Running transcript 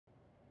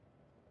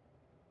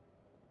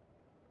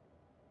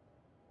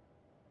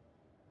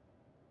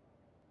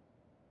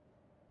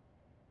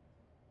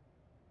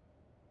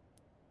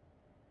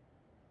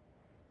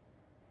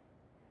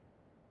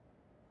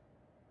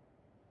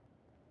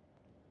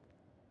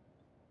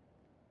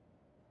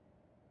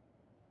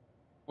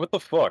What the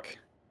fuck?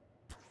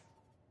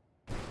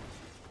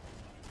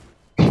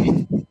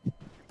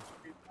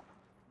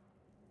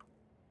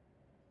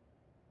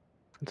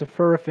 It's a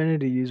fur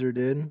affinity user,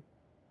 dude.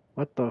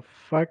 What the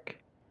fuck?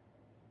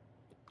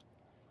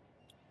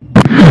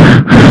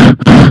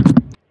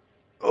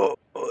 Oh,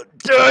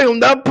 damn,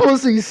 that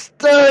pussy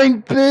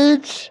stank,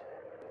 bitch!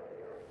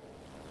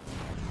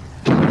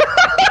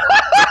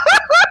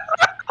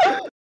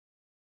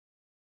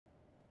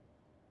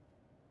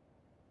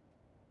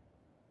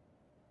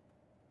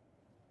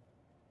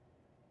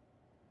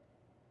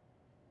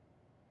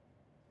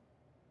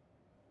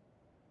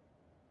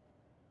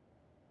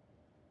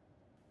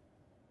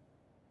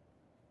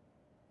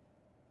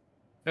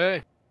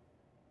 Hey.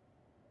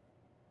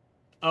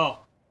 Oh,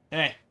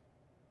 hey.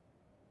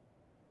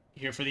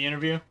 Here for the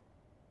interview?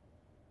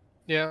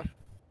 Yeah.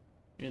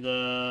 You're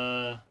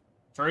the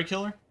furry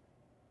killer?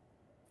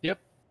 Yep.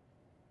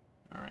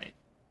 Alright.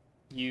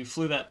 You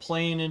flew that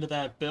plane into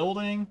that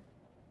building?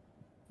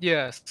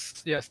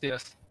 Yes.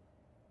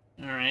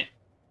 Alright.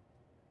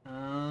 Let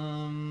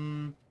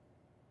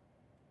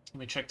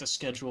me check the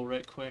schedule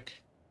right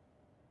quick.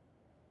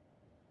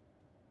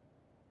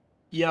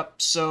 Yep,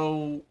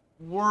 so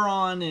we're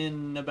on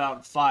in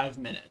about 5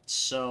 minutes,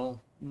 so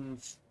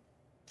if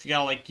you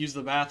gotta, like, use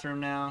the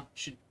bathroom now, you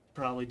should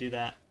probably do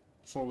that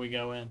before we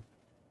go in.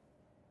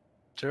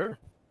 Sure.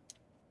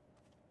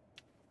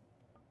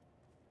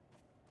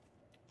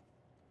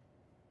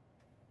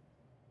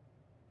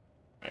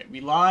 Alright, we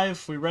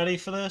live? We ready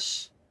for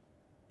this?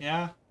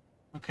 Yeah?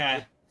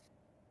 Okay.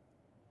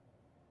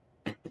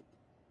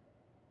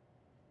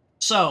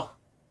 So,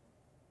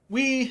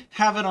 we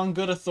have it on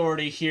good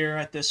authority here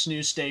at this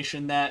news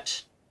station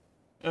that,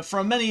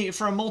 from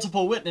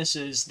multiple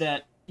witnesses,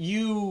 that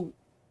you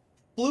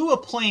flew a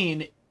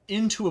plane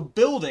into a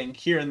building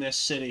here in this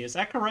city. Is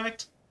that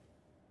correct?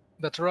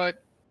 That's right.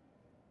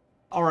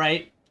 All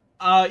right.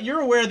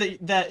 You're aware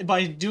that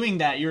by doing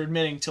that, you're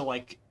admitting to,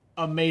 like,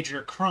 a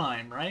major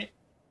crime, right?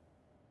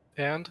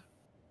 And?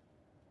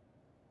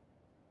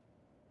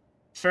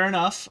 Fair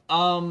enough.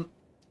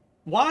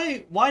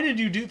 Why did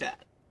you do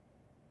that?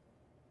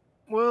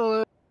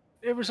 Well,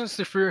 ever since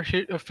the Fear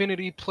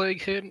Affinity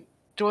Plague hit,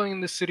 dwelling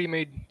in the city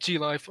made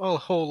G-Life a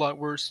whole lot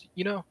worse,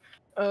 you know?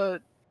 A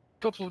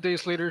couple of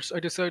days later, I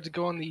decided to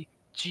go on the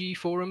G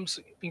forums,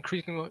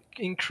 increasing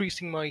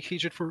my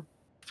hatred for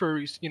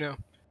furries, you know?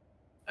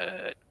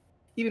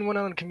 Even went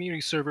on a community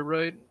server,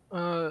 right?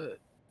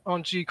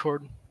 On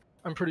G-Cord.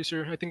 I'm pretty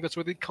sure. I think that's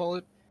what they call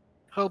it.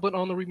 How about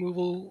on the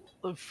removal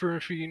of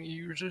furry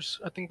users?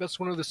 I think that's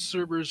one of the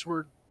servers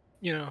where,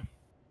 you know,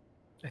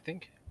 I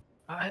think.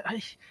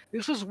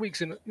 This was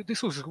weeks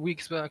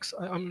back.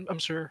 I'm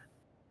sure.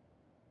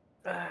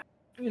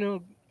 You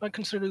know, I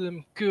consider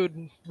them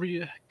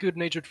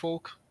good-natured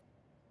folk.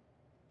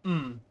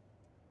 Hmm.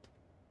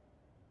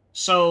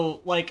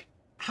 So, like,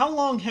 how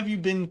long have you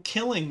been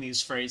killing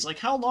these furries? Like,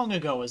 how long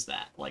ago was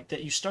that? Like,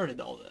 that you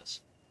started all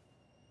this?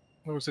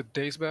 What was it?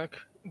 Days back?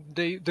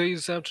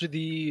 Days after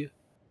the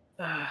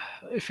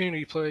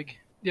Affinity Plague.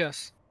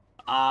 Yes.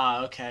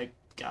 Ah, okay,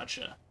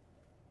 gotcha.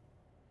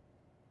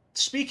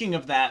 Speaking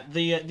of that,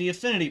 the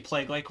Affinity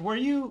Plague, like, were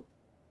you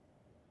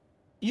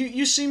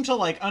seem to,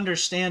 like,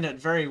 understand it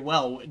very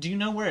well. Do you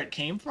know where it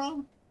came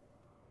from?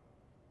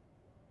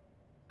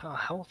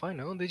 Hell if I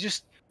know.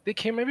 They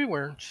came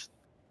everywhere.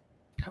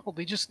 Hell,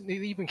 they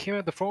even came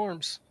at the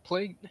farms.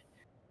 Plague.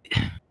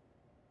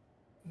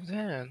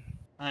 Man.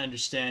 I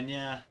understand,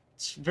 yeah.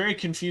 It's very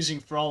confusing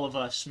for all of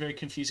us. Very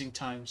confusing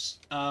times.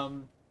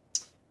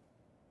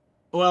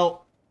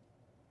 Well,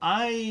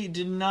 I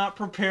did not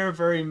prepare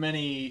very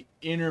many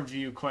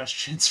interview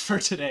questions for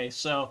today,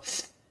 so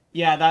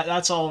yeah,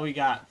 that's all we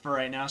got for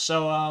right now.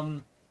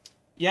 So,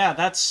 yeah,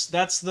 that's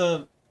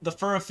the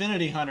Fur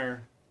Affinity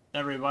Hunter,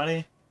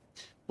 everybody.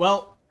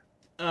 Well,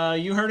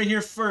 you heard it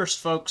here first,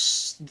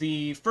 folks.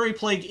 The furry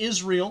plague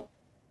is real,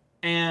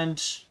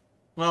 and,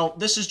 well,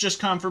 this is just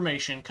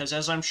confirmation, because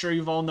as I'm sure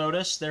you've all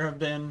noticed, there have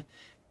been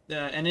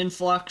an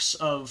influx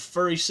of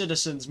furry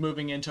citizens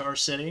moving into our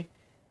city,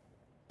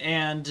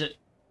 and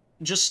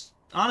just,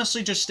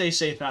 honestly, just stay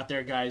safe out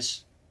there,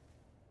 guys.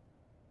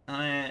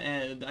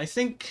 And I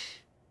think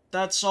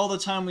that's all the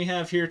time we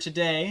have here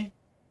today.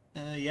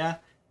 Yeah.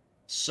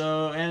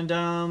 So,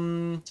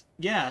 and,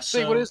 yeah, so...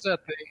 Say, what is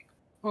that thing?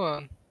 Hold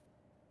on.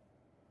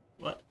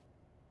 What?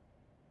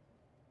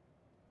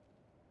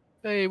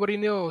 Hey, what do you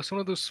know? It's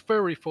one of those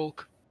furry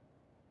folk.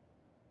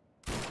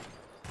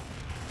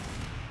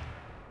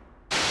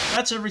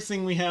 That's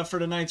everything we have for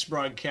tonight's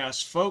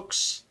broadcast,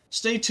 folks.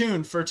 Stay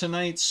tuned for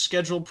tonight's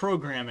scheduled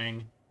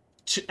programming.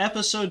 To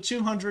episode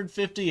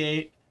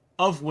 258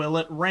 of Will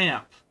It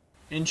Ramp.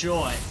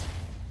 Enjoy.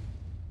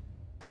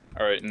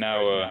 Alright,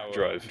 now,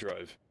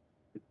 drive.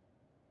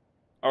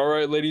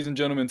 Alright, ladies and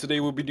gentlemen, today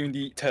we'll be doing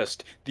the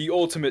test. The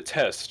ultimate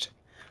test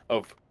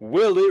of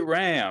Will It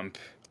Ramp?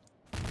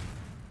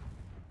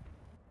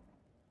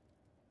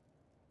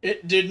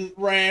 It didn't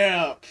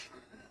ramp.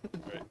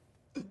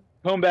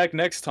 Come back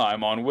next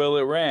time on Will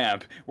It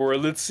Ramp, where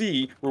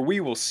we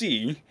will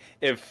see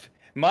if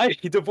my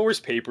divorce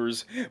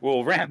papers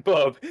will ramp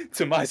up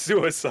to my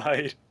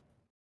suicide.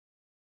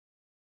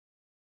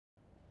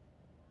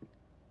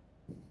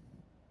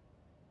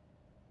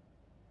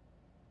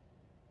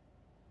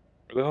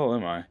 Where the hell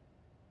am I?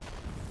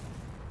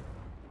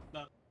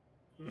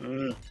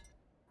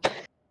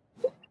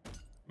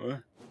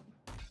 What?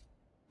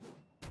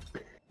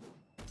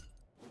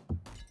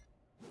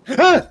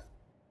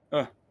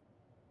 Ah!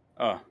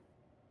 Oh.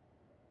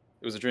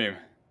 It was a dream.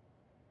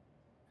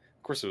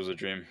 Of course it was a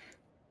dream.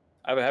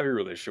 I have a happy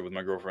relationship with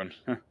my girlfriend.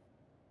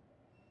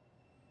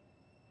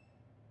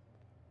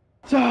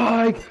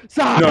 Psych!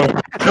 Psych! No!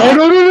 No,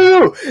 no, no, no,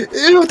 no!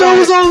 If that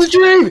was all a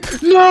dream!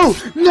 No!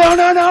 No,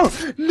 no, no!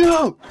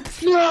 No!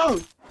 No!